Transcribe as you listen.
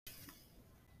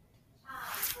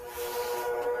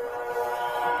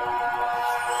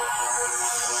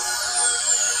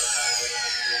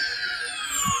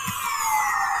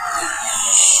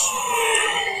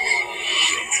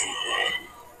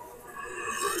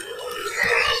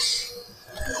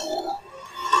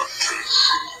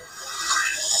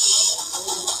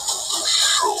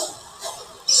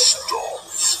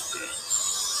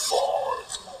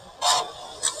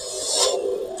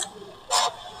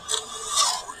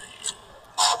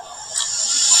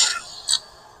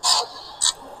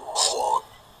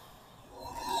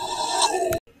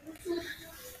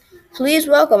Please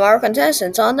welcome our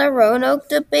contestants on the Roanoke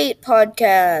Debate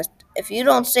Podcast. If you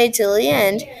don't stay till the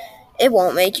end, it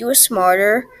won't make you a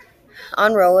smarter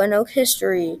on Roanoke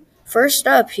history. First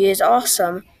up, he is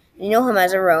awesome. You know him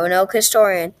as a Roanoke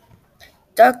historian,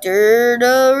 Dr.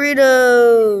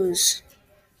 Doritos.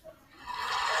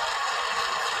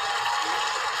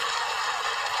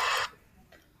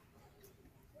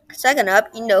 Second up,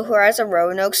 you know her as a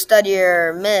Roanoke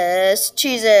studier, Miss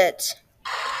Cheez-It.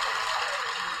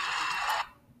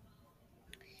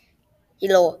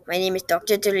 Hello, my name is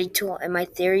Dr. Dorito, and my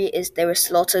theory is they were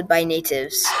slaughtered by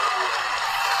natives.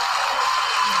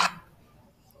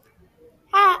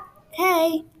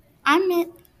 Hey, I'm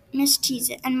Miss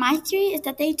Cheez-It, and my theory is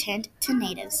that they turned to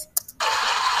natives.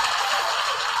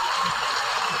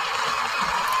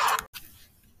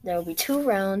 There will be 2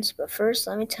 rounds, but first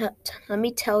let me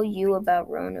tell you about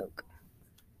Roanoke.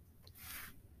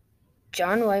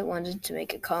 John White wanted to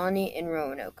make a colony in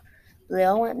Roanoke, but they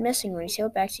all went missing when he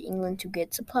sailed back to England to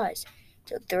get supplies. It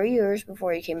took 3 years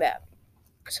before he came back,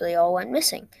 so they all went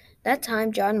missing. That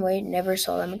time, John White never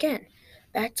saw them again.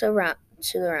 Back to the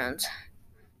rounds.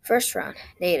 First round,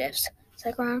 natives.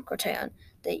 Second round, Croton.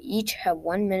 They each have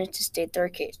 1 minute to state their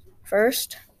case.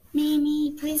 First,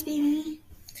 Me, please be me.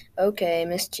 Okay,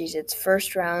 Miss Cheez-It's,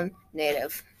 first round,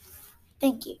 native.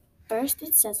 Thank you. First,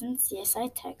 it says in the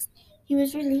CSI text, he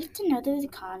was relieved to know that the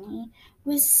colony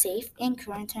was safe in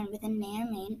quarantine with a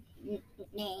name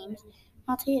named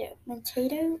Maltato.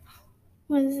 Maltato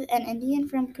was an Indian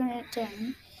from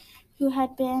Croton who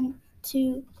had been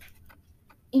to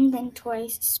England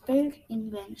twice, spoke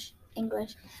English, and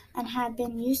had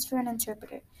been used for an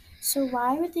interpreter. So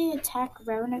why would they attack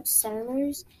Roanoke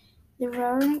settlers? The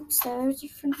Roanoke settlers were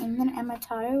from England, and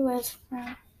Maltato was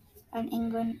an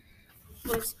England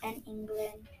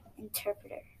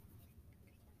interpreter.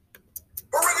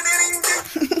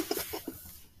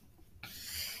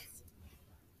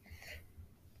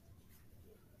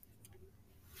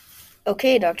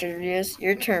 Okay, Dr. Doritos,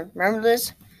 your turn. Remember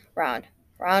this round.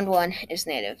 Round 1 is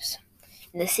natives.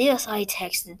 In the CSI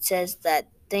text, it says that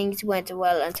things went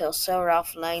well until Sir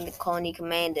Ralph Lang, the colony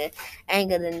commander,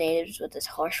 angered the natives with his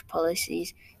harsh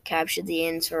policies, captured the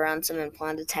Indians for ransom, and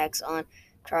planned attacks on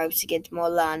tribes to get more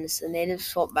land. The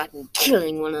natives fought back in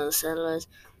killing one of the settlers.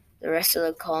 The rest of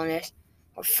the colonists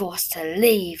were forced to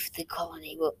leave the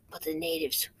colony, but the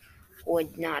natives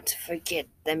would not forget.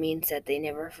 That means that they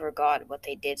never forgot what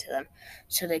they did to them,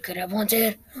 so they could have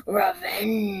wanted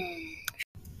revenge.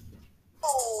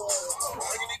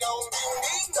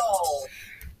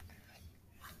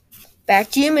 Back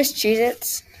to you, Miss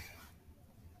Cheez-Its.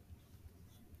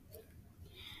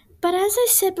 But as I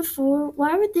said before,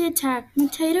 why would they attack?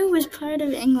 Maltato was part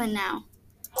of England now.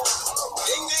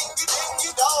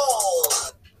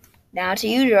 Now to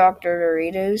you, Dr.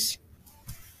 Doritos.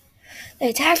 They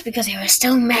attacked because they were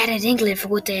still mad at England for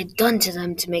what they had done to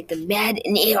them to make them mad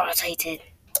and irritated.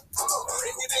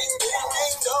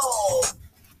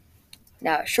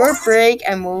 Now a short break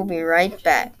and we'll be right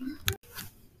back.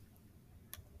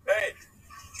 Hey,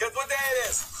 guess what day it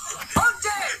is? Hump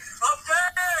day! Hump day!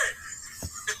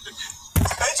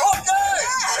 It's hump day!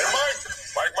 Hey, Mike!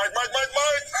 Mike!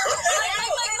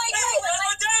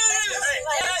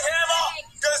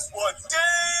 Guess what day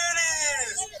it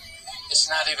is? It's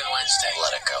not even Wednesday.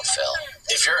 Let it go, Phil.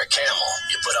 If you're a camel,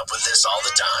 you put up with this all the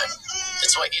time.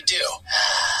 It's what you do.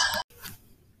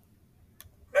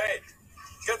 Hey,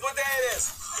 guess what day it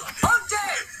is? Hump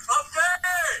day! Hump day!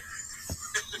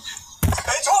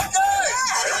 It's hump day!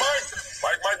 Hey, Mike!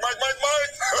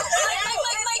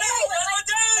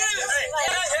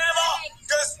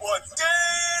 Guess what day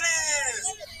it is?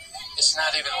 It's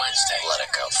not even Wednesday. Let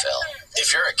it go, Phil.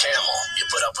 If you're a camel, you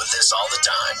put up with this all the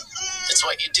time. It's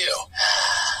what you do.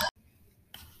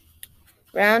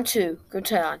 Round 2,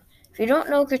 Croton. If you don't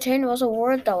know, Croton was a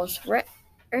word that was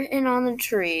written on the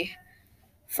tree.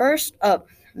 First up,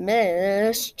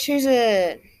 Miss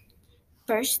Cheez-It.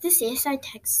 First, the CSI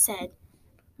text said,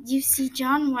 you see,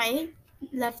 John White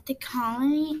left the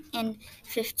colony in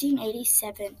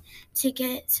 1587 to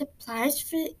get supplies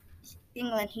for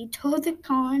England. He told the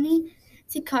colony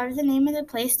to carve the name of the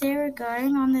place they were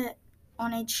going on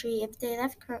a tree if they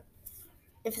left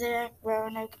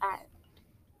Roanoke Island.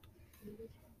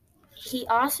 He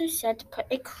also said to put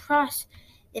a cross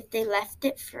if they left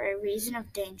it for a reason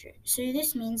of danger. So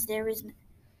this means there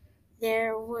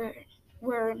were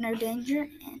no danger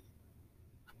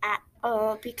at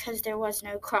all because there was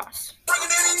no cross.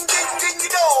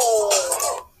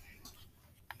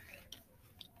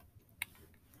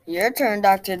 Your turn,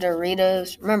 Dr.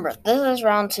 Doritos. Remember, this is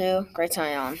round 2. Great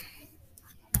time on.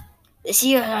 The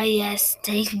CSI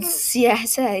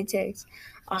text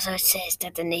Also, it says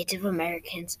that the Native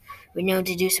Americans were known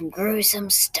to do some gruesome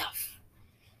stuff.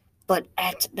 But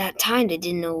at that time, they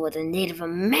didn't know what the Native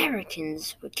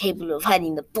Americans were capable of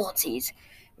hiding the bodies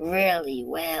really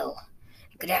well.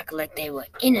 They could act like they were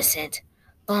innocent.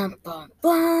 Bum, bum,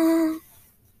 bum.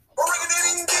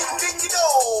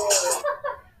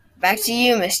 Back to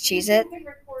you, Miss Cheez-It.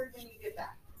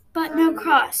 But no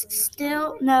cross.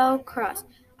 Still no cross.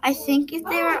 I think if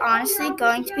they were honestly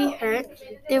going to be hurt,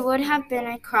 there would have been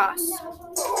a cross.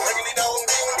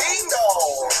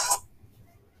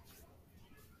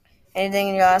 Anything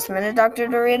in your last minute, Dr.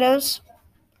 Doritos?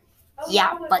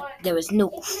 Yeah, but there was no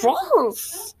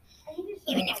cross.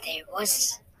 Even if there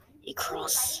was a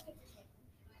cross,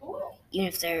 even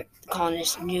if the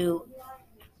colonists knew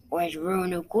where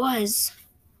Roanoke was,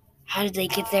 how did they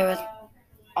get there with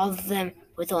all of them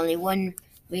with only one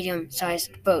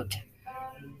medium-sized boat?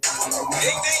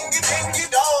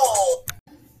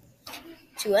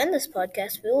 To end this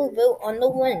podcast, we will vote on the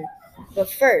win. But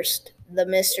first, the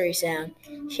mystery sound.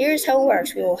 Here's how it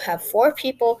works. We will have 4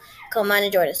 people come on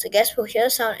and join us. The guest will hear the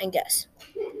sound and guess.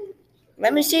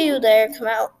 Let me see you there. Come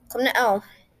out. Come to L.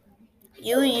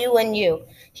 You, and you.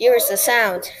 Here is the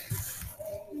sound.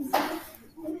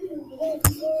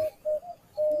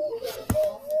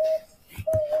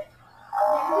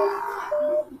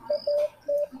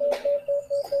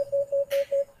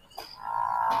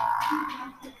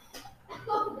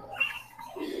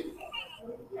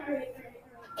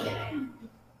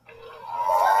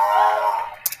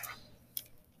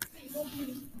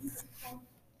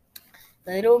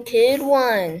 Little kid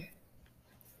 1.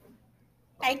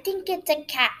 I think it's a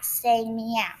cat saying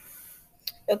meow.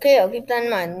 Okay, I'll keep that in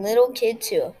mind. Little kid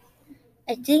 2.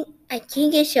 I think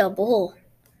it's a bull.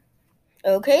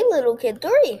 Okay, little kid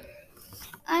 3.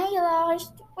 I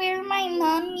lost. Where's my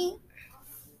mommy?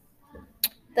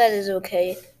 That is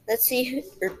okay. Let's see.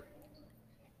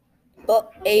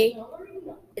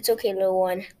 It's okay, little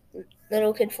 1.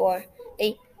 Little kid 4.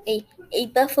 A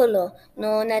buffalo.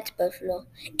 No, not buffalo.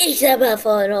 It's a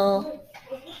buffalo.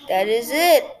 That is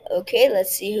it. Okay,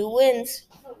 let's see who wins.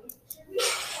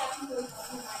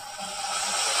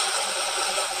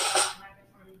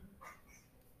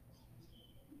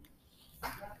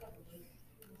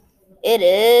 It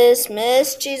is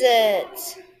Miss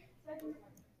Cheez-It.